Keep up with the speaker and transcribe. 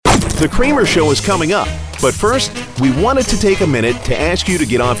The Kramer Show is coming up, but first, we wanted to take a minute to ask you to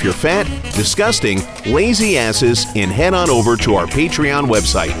get off your fat, disgusting, lazy asses and head on over to our Patreon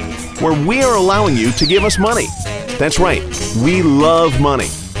website, where we are allowing you to give us money. That's right, we love money,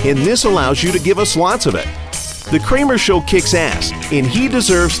 and this allows you to give us lots of it. The Kramer Show kicks ass, and he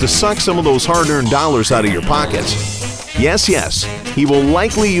deserves to suck some of those hard-earned dollars out of your pockets. Yes, he will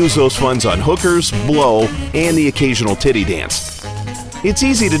likely use those funds on hookers, blow, and the occasional titty dance. It's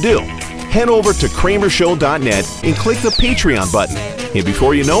easy to do. Head over to kramershow.net and click the Patreon button. And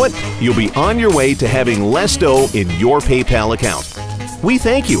before you know it, you'll be on your way to having less dough in your PayPal account. We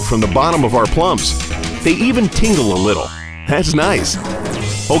thank you from the bottom of our plums. They even tingle a little. That's nice.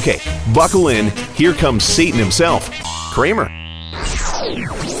 Okay, buckle in. Here comes Satan himself, Kramer.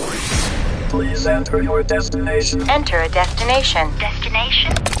 Please enter your destination. Enter a destination.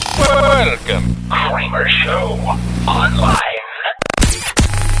 Destination? Welcome, Kramer Show Online.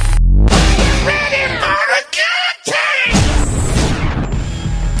 Ready for a good time!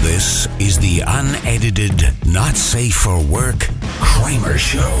 This is the unedited, not safe for work Kramer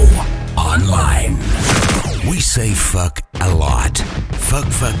Show Online. We say fuck a lot. Fuck.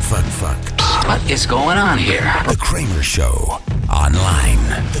 What is going on here? The Kramer Show Online.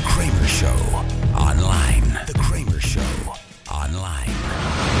 The Kramer Show Online. The Kramer Show Online.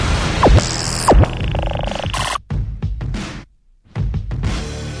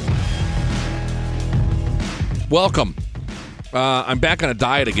 Welcome. I'm back on a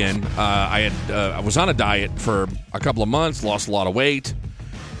diet again. I was on a diet for a couple of months, lost a lot of weight,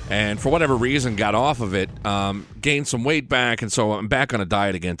 and for whatever reason got off of it, gained some weight back, and so I'm back on a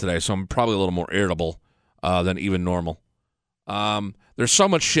diet again today, so I'm probably a little more irritable than even normal. There's so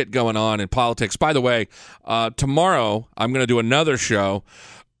much shit going on in politics. By the way, tomorrow I'm going to do another show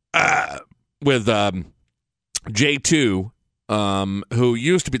with J2, who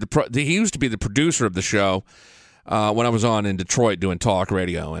used to be the producer of the show when I was on in Detroit doing talk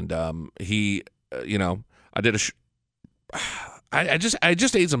radio, and he, I did I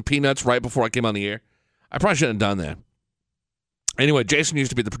just ate some peanuts right before I came on the air. I probably shouldn't have done that. Anyway, Jason used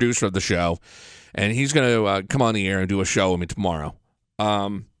to be the producer of the show, and he's going to come on the air and do a show with me tomorrow.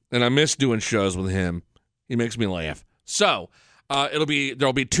 And I miss doing shows with him. He makes me laugh. So there'll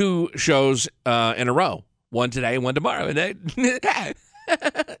be two shows in a row. One today, one tomorrow. And isn't that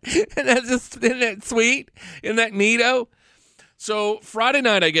sweet? Isn't that neato? So Friday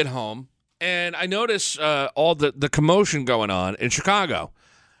night I get home, and I notice all the commotion going on in Chicago.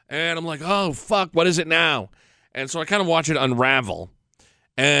 And I'm like, oh, fuck, what is it now? And so I kind of watch it unravel.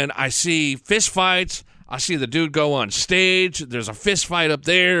 And I see fist fights. I see the dude go on stage. There's a fist fight up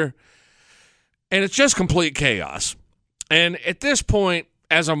there. And it's just complete chaos. And at this point,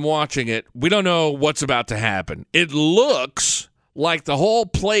 as I'm watching it, we don't know what's about to happen. It looks like the whole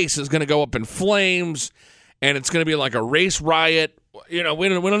place is going to go up in flames, and it's going to be like a race riot. We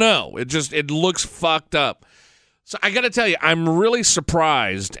don't know. It looks fucked up. So I got to tell you, I'm really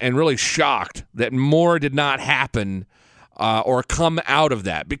surprised and really shocked that more did not happen or come out of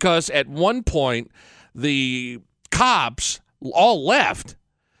that, because at one point the cops all left.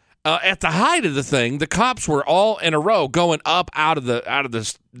 At the height of the thing, the cops were all in a row going up out of the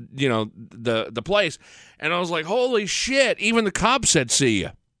the place, and I was like, "Holy shit!" Even the cops said, "See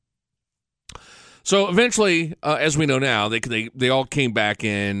ya." So eventually, as we know now, they all came back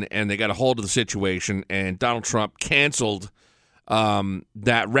in and they got a hold of the situation, and Donald Trump canceled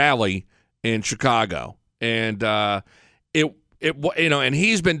that rally in Chicago, and and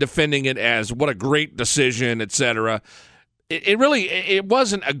he's been defending it as what a great decision, etc. It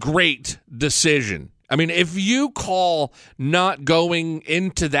wasn't a great decision. I mean, if you call not going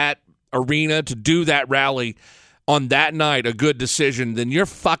into that arena to do that rally on that night a good decision, then you're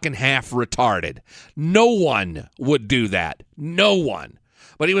fucking half retarded. No one would do that. No one.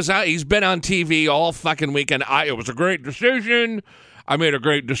 But he's been on TV all fucking weekend. It was a great decision. I made a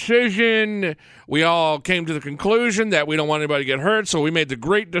great decision. We all came to the conclusion that we don't want anybody to get hurt, so we made the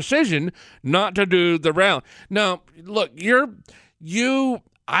great decision not to do the rally. Now, look,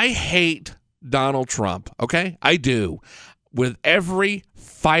 I hate Donald Trump, okay? I do, with every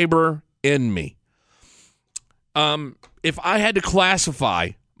fiber in me. If I had to classify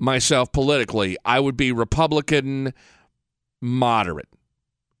myself politically, I would be Republican moderate.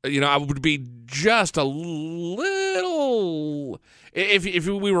 I would be just a little... If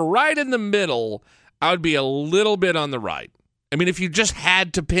we were right in the middle, I would be a little bit on the right. I mean, if you just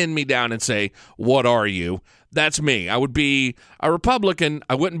had to pin me down and say, what are you? That's me. I would be a Republican.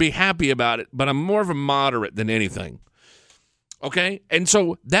 I wouldn't be happy about it, but I'm more of a moderate than anything. Okay? And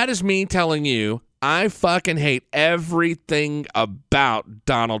so that is me telling you, I fucking hate everything about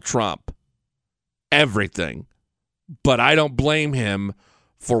Donald Trump. Everything. But I don't blame him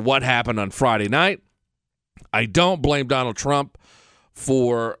for what happened on Friday night. I don't blame Donald Trump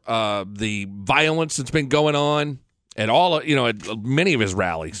for the violence that's been going on at at many of his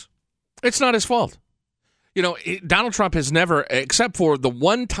rallies. It's not his fault. Donald Trump has never, except for the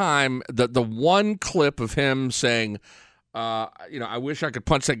one time, the one clip of him saying, I wish I could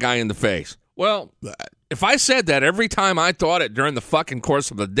punch that guy in the face. Well, if I said that every time I thought it during the fucking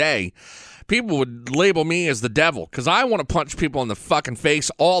course of the day, people would label me as the devil because I want to punch people in the fucking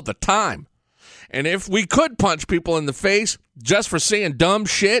face all the time. And if we could punch people in the face just for saying dumb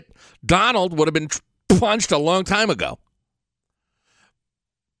shit, Donald would have been punched a long time ago.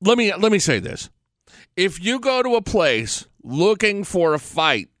 Let me say this. If you go to a place looking for a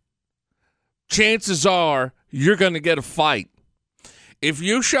fight, chances are you're going to get a fight. If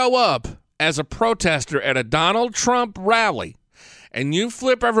you show up as a protester at a Donald Trump rally and you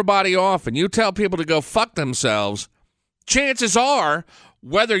flip everybody off and you tell people to go fuck themselves, chances are,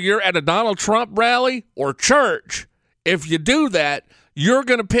 whether you're at a Donald Trump rally or church, if you do that, you're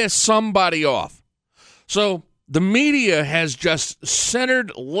going to piss somebody off. So the media has just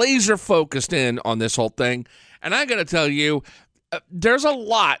centered, laser focused in on this whole thing. And I got to tell you, there's a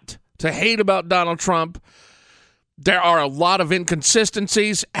lot to hate about Donald Trump. There are a lot of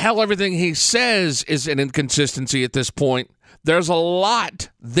inconsistencies. Hell, everything he says is an inconsistency at this point. There's a lot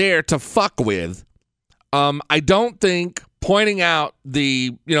there to fuck with. I don't think pointing out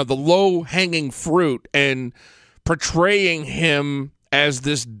the low-hanging fruit and portraying him as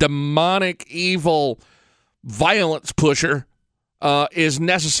this demonic, evil violence pusher is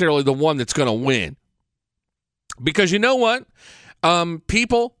necessarily the one that's going to win. Because you know what?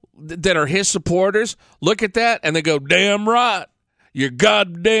 People that are his supporters look at that and they go, damn right. You're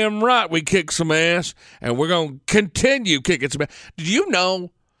goddamn right. We kick some ass and we're going to continue kicking some ass. Did you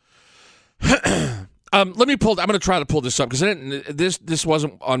know? I'm going to try to pull this up because this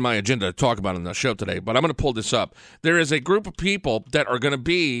wasn't on my agenda to talk about on the show today, but I'm going to pull this up. There is a group of people that are going to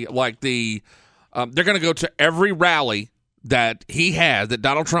be like they're going to go to every rally that he has, that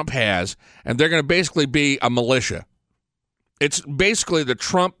Donald Trump has, and they're going to basically be a militia. It's basically the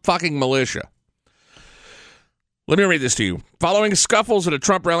Trump fucking militia. Let me read this to you. Following scuffles at a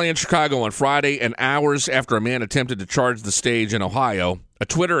Trump rally in Chicago on Friday and hours after a man attempted to charge the stage in Ohio, a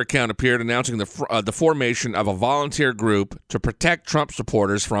Twitter account appeared announcing the formation of a volunteer group to protect Trump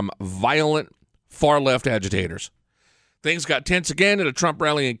supporters from violent far-left agitators. Things got tense again at a Trump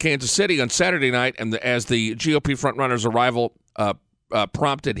rally in Kansas City on Saturday night, and as the GOP frontrunner's arrival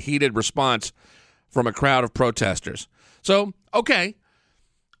prompted heated response from a crowd of protesters. So, okay,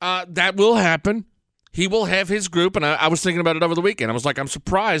 that will happen. He will have his group, and I was thinking about it over the weekend. I was like, I'm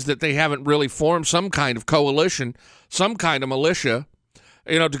surprised that they haven't really formed some kind of coalition, some kind of militia,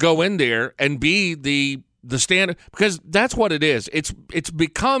 to go in there and be the standard, because that's what it is. It's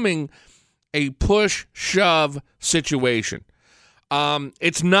becoming a push-shove situation.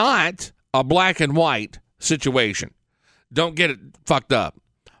 It's not a black and white situation. Don't get it fucked up.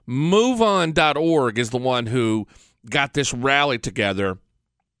 MoveOn.org is the one who got this rally together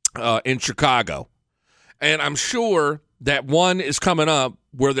in Chicago. And I'm sure that one is coming up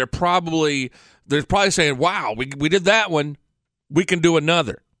where they're probably saying, wow, we did that one. We can do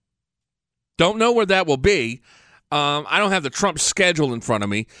another. Don't know where that will be. I don't have the Trump schedule in front of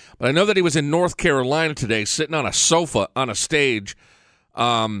me, but I know that he was in North Carolina today sitting on a sofa on a stage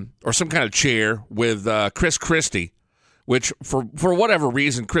or some kind of chair with Chris Christie, which for whatever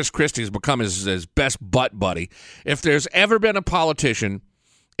reason, Chris Christie has become his best butt buddy. If there's ever been a politician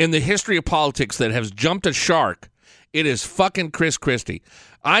in the history of politics that has jumped a shark, it is fucking Chris Christie.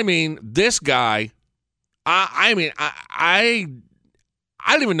 I mean, this guy, I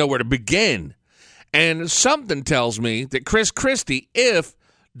don't even know where to begin. And something tells me that Chris Christie, if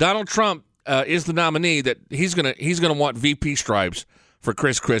Donald Trump is the nominee, that he's gonna want VP stripes for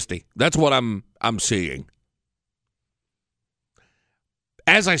Chris Christie. That's what I'm seeing.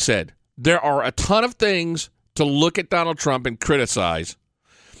 As I said, there are a ton of things to look at Donald Trump and criticize.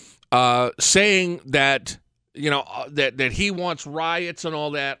 Saying that, that he wants riots and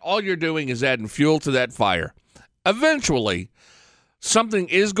all that, all you're doing is adding fuel to that fire. Eventually, something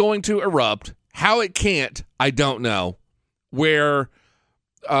is going to erupt. How it can't, I don't know, where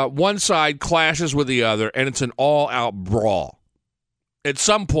one side clashes with the other and it's an all-out brawl. At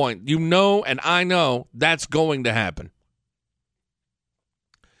some point, and I know that's going to happen.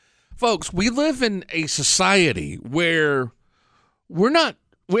 Folks, we live in a society where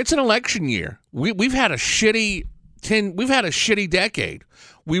it's an election year. We've had a shitty decade.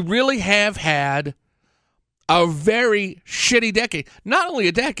 We really have had a very shitty decade. Not only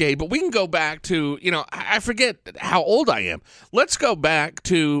a decade, but we can go back to, I forget how old I am. Let's go back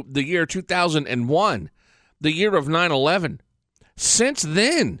to the year 2001, the year of 9/11. Since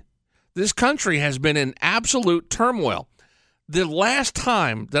then, this country has been in absolute turmoil. The last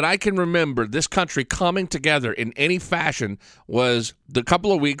time that I can remember this country coming together in any fashion was the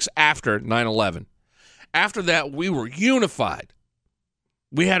couple of weeks after 9/11. After that, we were unified.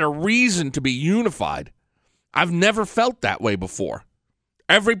 We had a reason to be unified. I've never felt that way before.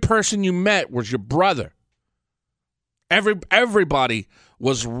 Every person you met was your brother. Everybody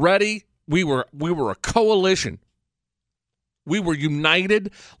was ready. We were a coalition. We were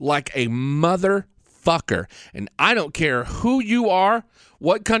united like a motherfucker. And I don't care who you are,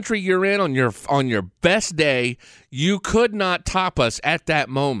 what country you're in on your best day, you could not top us at that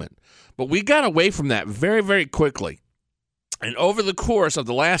moment. But we got away from that very, very quickly. And over the course of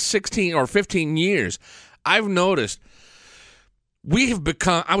the last 16 or 15 years, I've noticed we have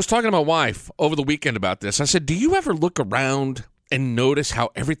become, I was talking to my wife over the weekend about this. I said, do you ever look around and notice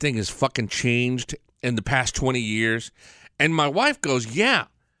how everything has fucking changed in the past 20 years? And my wife goes, yeah.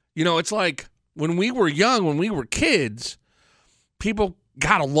 It's like when we were young, when we were kids, people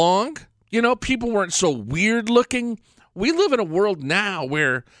got along. People weren't so weird looking. We live in a world now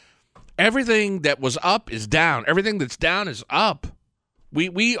where everything that was up is down. Everything that's down is up.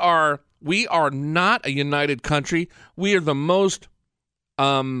 We are not a united country. We are the most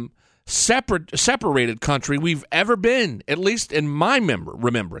separated country we've ever been, at least in my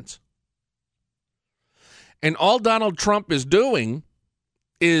remembrance. And all Donald Trump is doing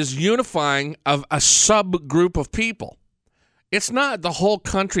is unifying a subgroup of people. It's not the whole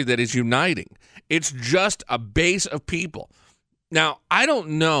country that is uniting. It's just a base of people. Now, I don't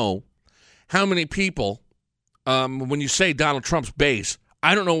know how many people, when you say Donald Trump's base,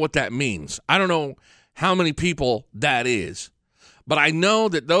 I don't know what that means. I don't know how many people that is. But I know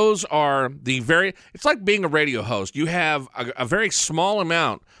that those are it's like being a radio host. You have a very small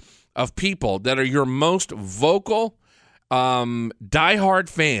amount of people that are your most vocal, diehard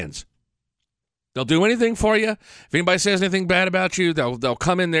fans. They'll do anything for you. If anybody says anything bad about you, they'll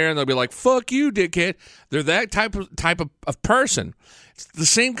come in there and they'll be like, fuck you, dickhead. They're that type of person. It's the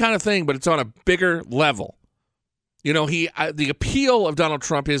same kind of thing, but it's on a bigger level. The appeal of Donald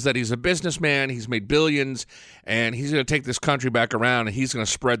Trump is that he's a businessman, he's made billions, and he's going to take this country back around, and he's going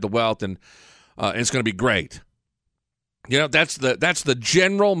to spread the wealth, and it's going to be great. That's the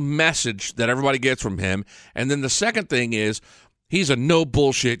general message that everybody gets from him. And then the second thing is he's a no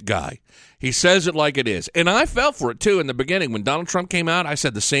bullshit guy. He says it like it is. And I fell for it, too, in the beginning. When Donald Trump came out, I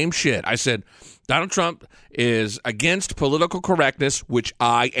said the same shit. I said, Donald Trump is against political correctness, which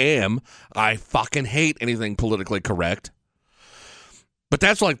I am. I fucking hate anything politically correct. But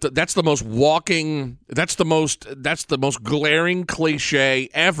that's the most glaring cliche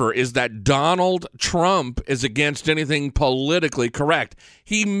ever, is that Donald Trump is against anything politically correct.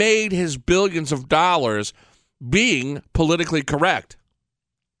 He made his billions of dollars being politically correct.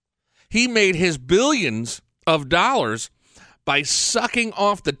 He made his billions of dollars by sucking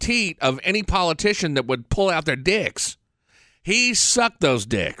off the teat of any politician that would pull out their dicks. He sucked those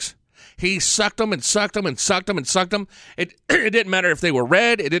dicks. He sucked them and sucked them and sucked them and sucked them. It didn't matter if they were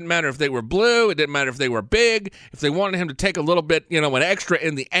red. It didn't matter if they were blue. It didn't matter if they were big. If they wanted him to take a little bit, an extra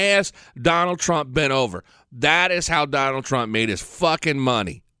in the ass, Donald Trump bent over. That is how Donald Trump made his fucking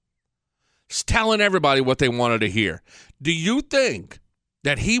money. He's telling everybody what they wanted to hear. Do you think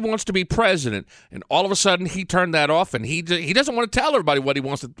that he wants to be president, and all of a sudden he turned that off, and he doesn't want to tell everybody what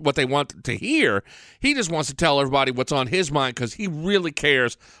they want to hear? He just wants to tell everybody what's on his mind because he really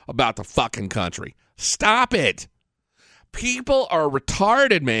cares about the fucking country. Stop it. People are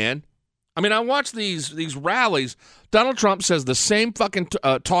retarded, man. I mean, I watch these rallies. Donald Trump says the same fucking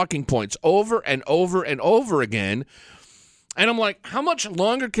talking points over and over and over again. And I'm like, how much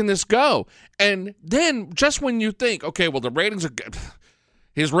longer can this go? And then just when you think, okay, well, the ratings are good.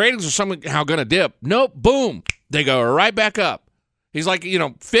 His ratings are somehow going to dip. Nope, boom, they go right back up. He's like,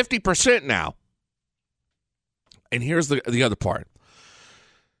 50% now. And here's the other part.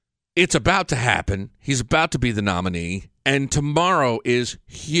 It's about to happen. He's about to be the nominee, and tomorrow is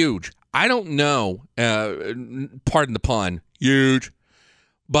huge. I don't know, pardon the pun, huge,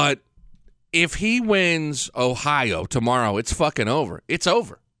 but if he wins Ohio tomorrow, it's fucking over. It's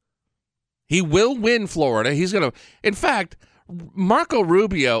over. He will win Florida. He's going to, in fact, Marco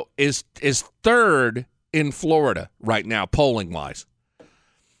Rubio is third in Florida right now, polling-wise.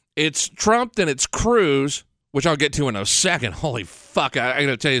 It's Trump, then it's Cruz, which I'll get to in a second. Holy fuck, I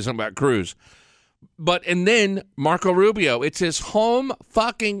got to tell you something about Cruz. And then Marco Rubio, it's his home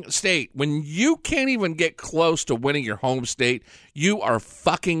fucking state. When you can't even get close to winning your home state, you are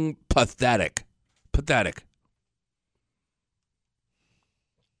fucking pathetic. Pathetic.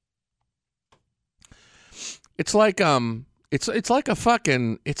 It's like it's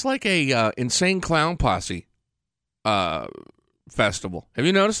like a insane clown posse festival. Have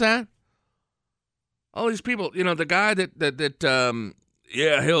you noticed that? All these people, the guy that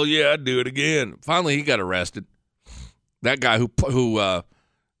yeah, hell yeah, I'd do it again. Finally, he got arrested. That guy who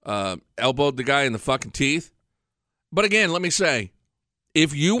elbowed the guy in the fucking teeth. But again, let me say,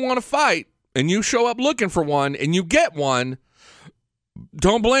 if you want to fight and you show up looking for one and you get one,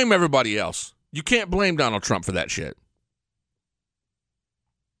 don't blame everybody else. You can't blame Donald Trump for that shit.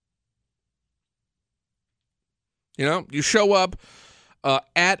 You show up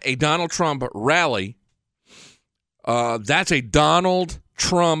at a Donald Trump rally. That's a Donald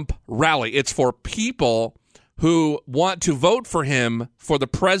Trump rally. It's for people who want to vote for him for the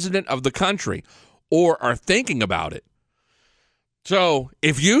president of the country or are thinking about it. So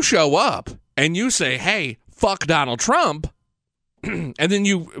if you show up and you say, hey, fuck Donald Trump, and then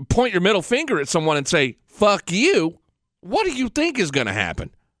you point your middle finger at someone and say, fuck you, what do you think is going to happen?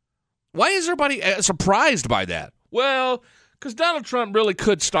 Why is everybody surprised by that? Well, because Donald Trump really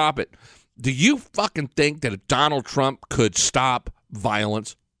could stop it. Do you fucking think that Donald Trump could stop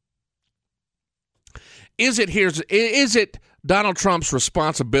violence? Is it Donald Trump's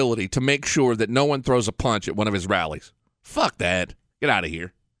responsibility to make sure that no one throws a punch at one of his rallies? Fuck that. Get out of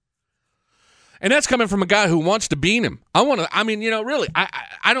here. And that's coming from a guy who wants to beat him. Really,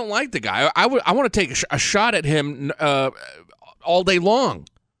 I don't like the guy. I want to take a shot at him all day long.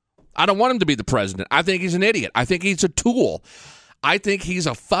 I don't want him to be the president. I think he's an idiot. I think he's a tool. I think he's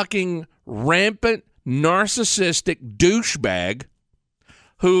a fucking rampant, narcissistic douchebag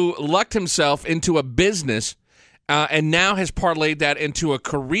who lucked himself into a business and now has parlayed that into a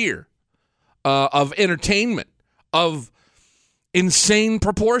career of entertainment, of insane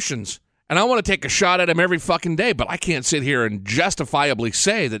proportions. And I want to take a shot at him every fucking day, but I can't sit here and justifiably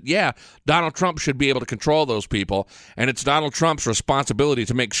say that, yeah, Donald Trump should be able to control those people, and it's Donald Trump's responsibility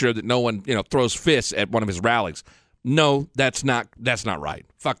to make sure that no one, throws fists at one of his rallies. No, that's not right.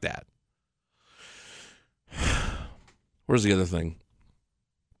 Fuck that. Where's the other thing?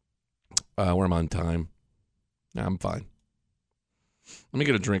 Where am I on time? No, I'm fine. Let me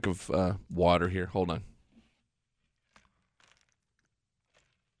get a drink of water here. Hold on.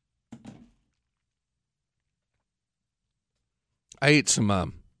 I ate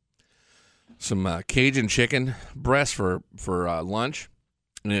some Cajun chicken breast for lunch,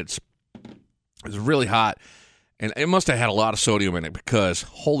 and it's really hot, and it must have had a lot of sodium in it because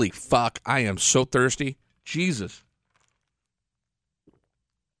holy fuck, I am so thirsty. Jesus.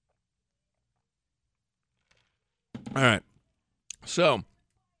 All right, so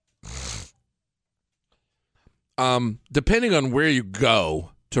depending on where you go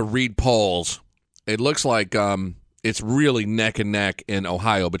to read polls, it looks like it's really neck and neck in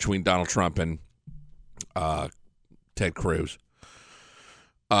Ohio between Donald Trump and Ted Cruz.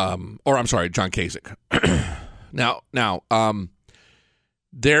 John Kasich. Now,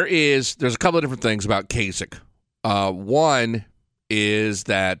 there's a couple of different things about Kasich. One is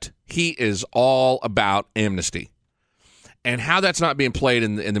that he is all about amnesty. And how that's not being played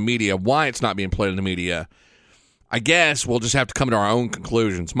in the media, why it's not being played in the media, I guess we'll just have to come to our own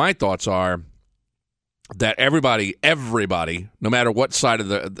conclusions. My thoughts are that everybody, no matter what side of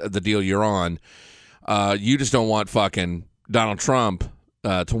the deal you're on, you just don't want fucking Donald Trump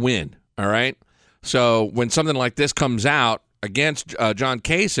to win, all right? So when something like this comes out against John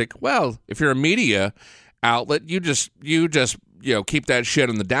Kasich, well, if you're a media outlet, you just keep that shit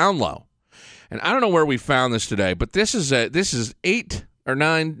on the down low. And I don't know where we found this today, but this is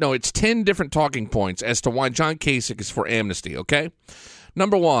 10 different talking points as to why John Kasich is for amnesty, okay?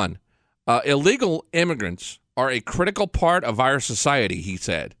 Number one, illegal immigrants are a critical part of our society, he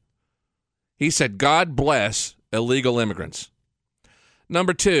said. He said, God bless illegal immigrants.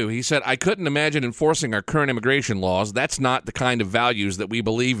 Number two, he said, I couldn't imagine enforcing our current immigration laws. That's not the kind of values that we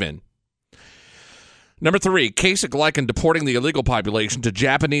believe in. Number three, Kasich likened deporting the illegal population to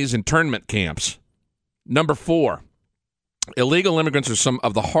Japanese internment camps. Number four, illegal immigrants are some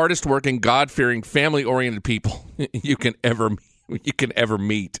of the hardest working, God-fearing, family-oriented people you can ever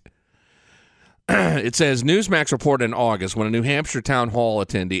meet. It says, Newsmax reported in August when a New Hampshire town hall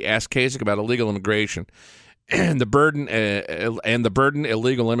attendee asked Kasich about illegal immigration and the burden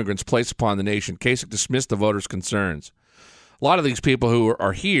illegal immigrants place upon the nation. Kasich dismissed the voters' concerns. A lot of these people who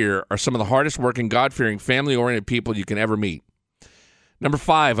are here are some of the hardest working, God-fearing, family-oriented people you can ever meet. Number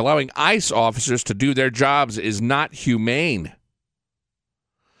 5, allowing ICE officers to do their jobs is not humane.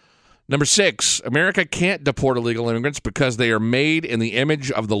 Number 6, America can't deport illegal immigrants because they are made in the image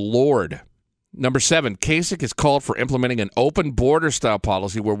of the Lord. Number 7, Kasich has called for implementing an open border style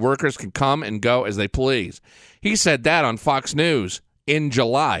policy where workers can come and go as they please. He said that on Fox News in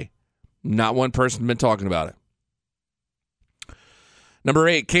July. Not one person has been talking about it. Number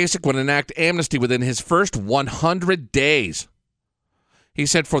 8, Kasich would enact amnesty within his first 100 days. He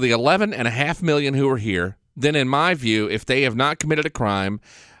said for the 11.5 million who are here, then in my view, if they have not committed a crime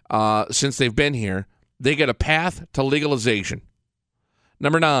since they've been here, they get a path to legalization.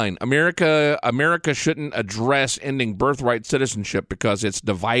 Number 9, America shouldn't address ending birthright citizenship because it's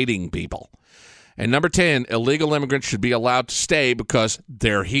dividing people. And number 10, illegal immigrants should be allowed to stay because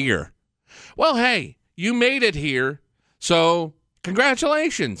they're here. Well, hey, you made it here, so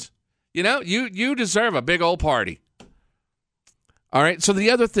congratulations. You know, you deserve a big old party. All right, so the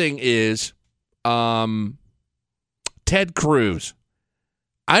other thing is Ted Cruz.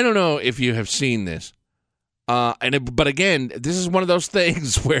 I don't know if you have seen this. But again, this is one of those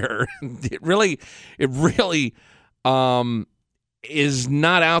things where it really is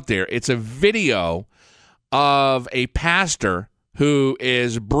not out there. It's a video of a pastor who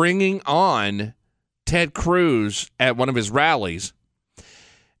is bringing on Ted Cruz at one of his rallies.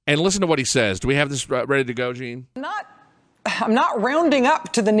 And listen to what he says. Do we have this ready to go, Gene? I'm not rounding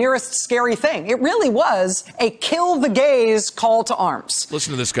up to the nearest scary thing. It really was a kill the gays call to arms.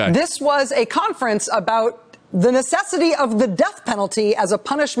 Listen to this guy. This was a conference about the necessity of the death penalty as a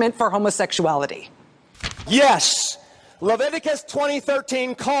punishment for homosexuality. Yes, Leviticus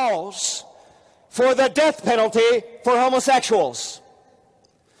 20:13 calls for the death penalty for homosexuals.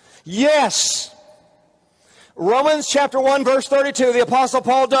 Yes, Romans chapter 1 verse 32, the Apostle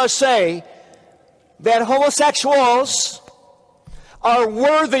Paul does say that homosexuals are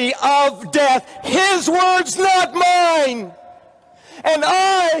worthy of death. His words, not mine. And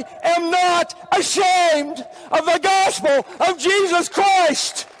I am not ashamed of the gospel of Jesus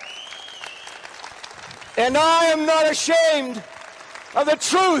Christ. And I am not ashamed of the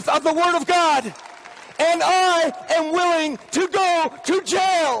truth of the Word of God. And I am willing to go to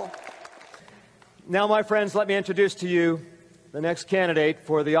jail. Now, my friends, let me introduce to you the next candidate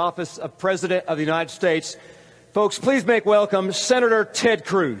for the office of President of the United States. Folks, please make welcome Senator Ted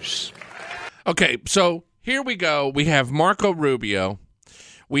Cruz. Okay, so here we go. We have Marco Rubio.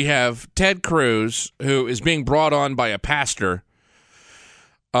 We have Ted Cruz, who is being brought on by a pastor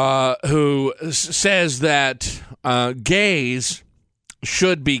who says that gays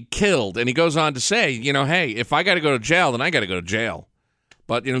should be killed. And he goes on to say, you know, hey, if I got to go to jail, then I got to go to jail.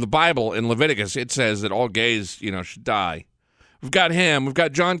 But, you know, the Bible in Leviticus, it says that all gays, you know, should die. We've got him. We've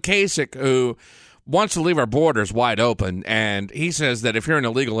got John Kasich, who wants to leave our borders wide open, and he says that if you're an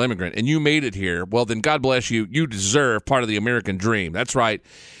illegal immigrant and you made it here, well, then God bless you. You deserve part of the American dream. That's right.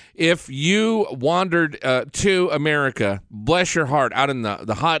 If you wandered to America, bless your heart, out in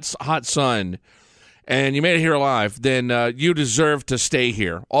the hot sun, and you made it here alive, then you deserve to stay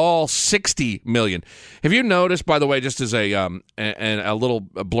here. All 60 million. Have you noticed, by the way, just as a little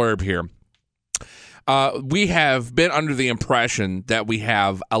blurb here, we have been under the impression that we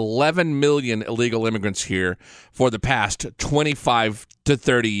have 11 million illegal immigrants here for the past 25 to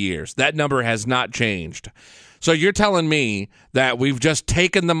 30 years. That number has not changed. So you're telling me that we've just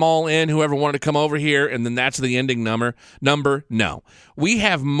taken them all in, whoever wanted to come over here, and then that's the ending number? No. We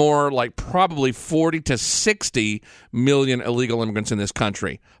have more, like probably 40 to 60 million illegal immigrants in this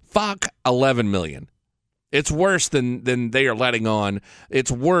country. Fuck 11 million. It's worse than they are letting on. It's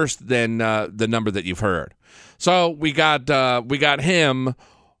worse than the number that you've heard. So we got him,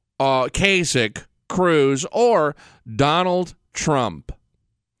 Kasich, Cruz, or Donald Trump.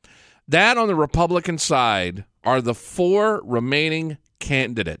 That on the Republican side are the 4 remaining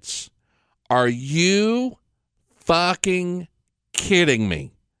candidates. Are you fucking kidding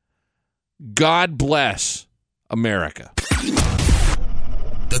me? God bless America.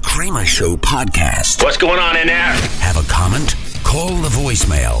 The Kramer Show podcast. What's going on in there? Have a comment? Call the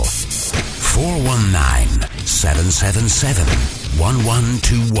voicemail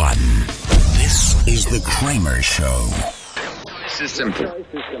 419-777-1121. This is The Kramer Show. This is simple.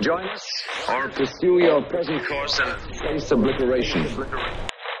 Join us or pursue your present course and face obliteration.